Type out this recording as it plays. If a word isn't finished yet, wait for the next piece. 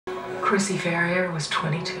Chrissy Ferrier was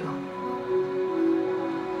 22.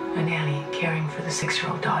 A nanny caring for the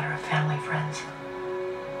 6-year-old daughter of family friends.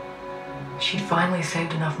 She'd finally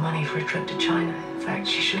saved enough money for a trip to China. In fact,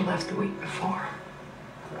 she should have left the week before.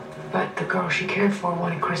 But the girl she cared for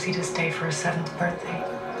wanted Chrissy to stay for her 7th birthday.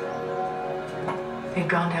 They'd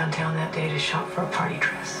gone downtown that day to shop for a party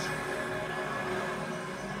dress.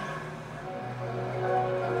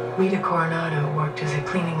 Rita Coronado worked as a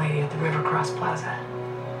cleaning lady at the Rivercross Plaza.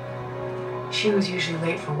 She was usually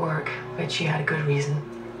late for work, but she had a good reason.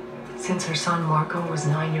 Since her son Marco was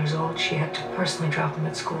 9 years old, she had to personally drop him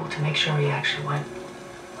at school to make sure he actually went.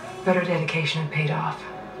 But her dedication had paid off.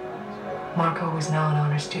 Marco was now an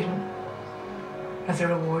honor student. As a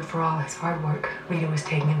reward for all his hard work, Rita was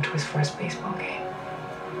taking him to his first baseball game.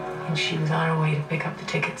 And she was on her way to pick up the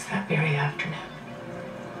tickets that very afternoon.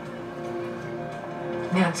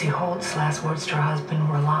 Nancy Holt's last words to her husband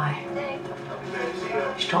were a lie.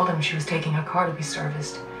 She told him she was taking her car to be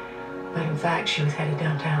serviced, but in fact she was headed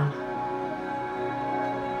downtown.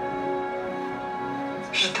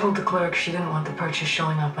 She told the clerk she didn't want the purchase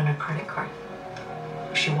showing up on her credit card.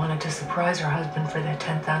 She wanted to surprise her husband for their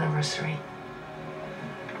 10th anniversary,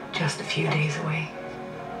 just a few days away.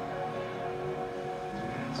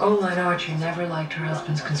 Oline Archer never liked her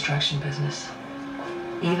husband's construction business,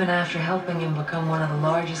 even after helping him become one of the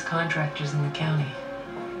largest contractors in the county.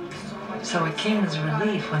 So it came as a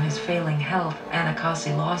relief when his failing health and a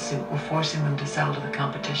costly lawsuit were forcing them to sell to the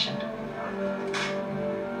competition.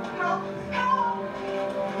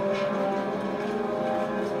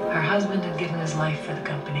 Her husband had given his life for the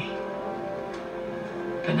company.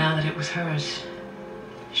 But now that it was hers,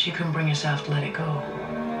 she couldn't bring herself to let it go.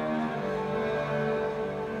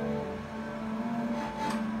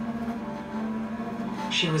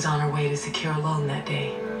 She was on her way to secure a loan that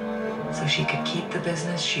day, so she could keep the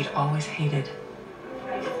business she'd always hated.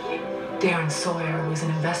 Darren Sawyer was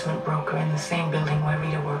an investment broker in the same building where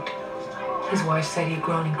Rita worked. His wife said he'd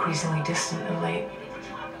grown increasingly distant and late.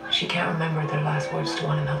 She can't remember their last words to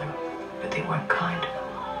one another, but they weren't kind.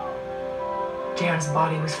 Darren's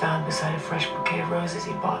body was found beside a fresh bouquet of roses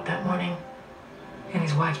he'd bought that morning, and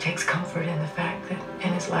his wife takes comfort in the fact that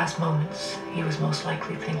in his last moments, he was most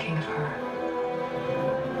likely thinking of her.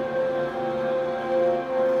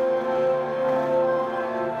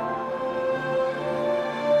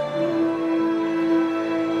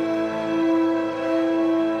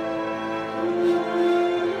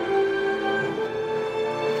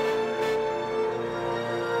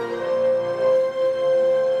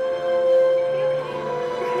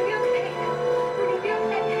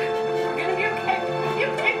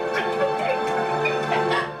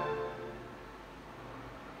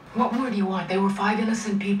 What more do you want? They were 5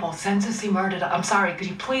 innocent people, senselessly murdered. I'm sorry, could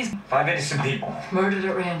you please... 5 innocent people. Murdered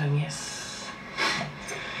at random, yes.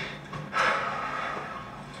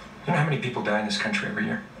 You know how many people die in this country every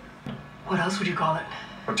year? What else would you call it?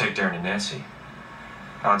 Or take Darren and Nancy.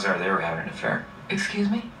 Odds are they were having an affair. Excuse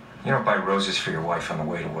me? You don't buy roses for your wife on the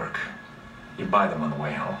way to work. You buy them on the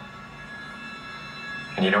way home.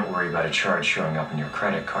 And you don't worry about a charge showing up on your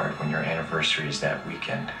credit card when your anniversary is that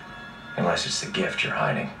weekend. Unless it's the gift you're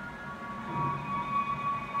hiding.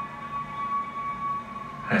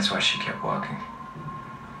 That's why she kept walking.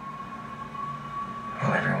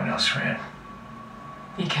 While everyone else ran.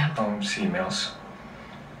 You can't... Phones, emails.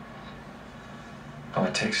 All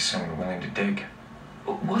it takes is someone willing to dig.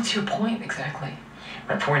 What's your point, exactly?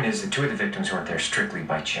 My point is that 2 of the victims weren't there strictly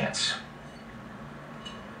by chance.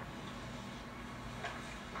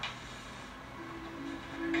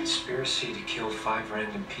 A conspiracy to kill 5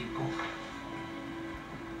 random people?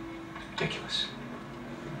 Ridiculous.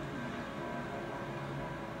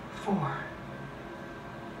 4.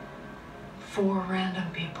 4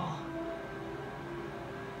 random people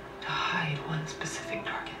to hide one specific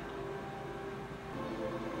target.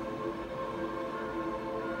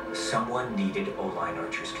 Someone needed Oline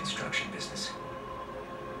Archer's construction business.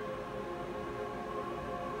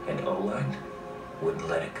 And Oline wouldn't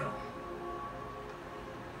let it go.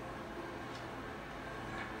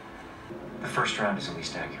 The first round is the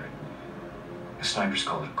least accurate. The snipers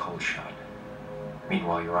call it a cold shot.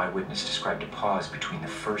 Meanwhile, your eyewitness described a pause between the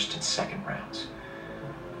first and second rounds.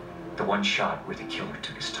 The one shot where the killer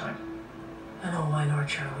took his time. And Oline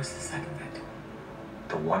Archer was the second victim.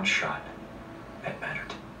 The one shot that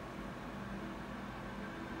mattered.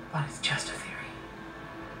 But it's just a theory.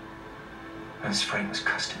 This frame was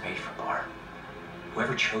custom made for Barr.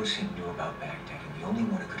 Whoever chose him knew about Baghdad, and the only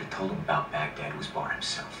one who could have told him about Baghdad was Barr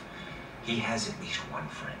himself. He has at least one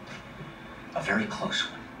friend. A very close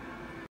one.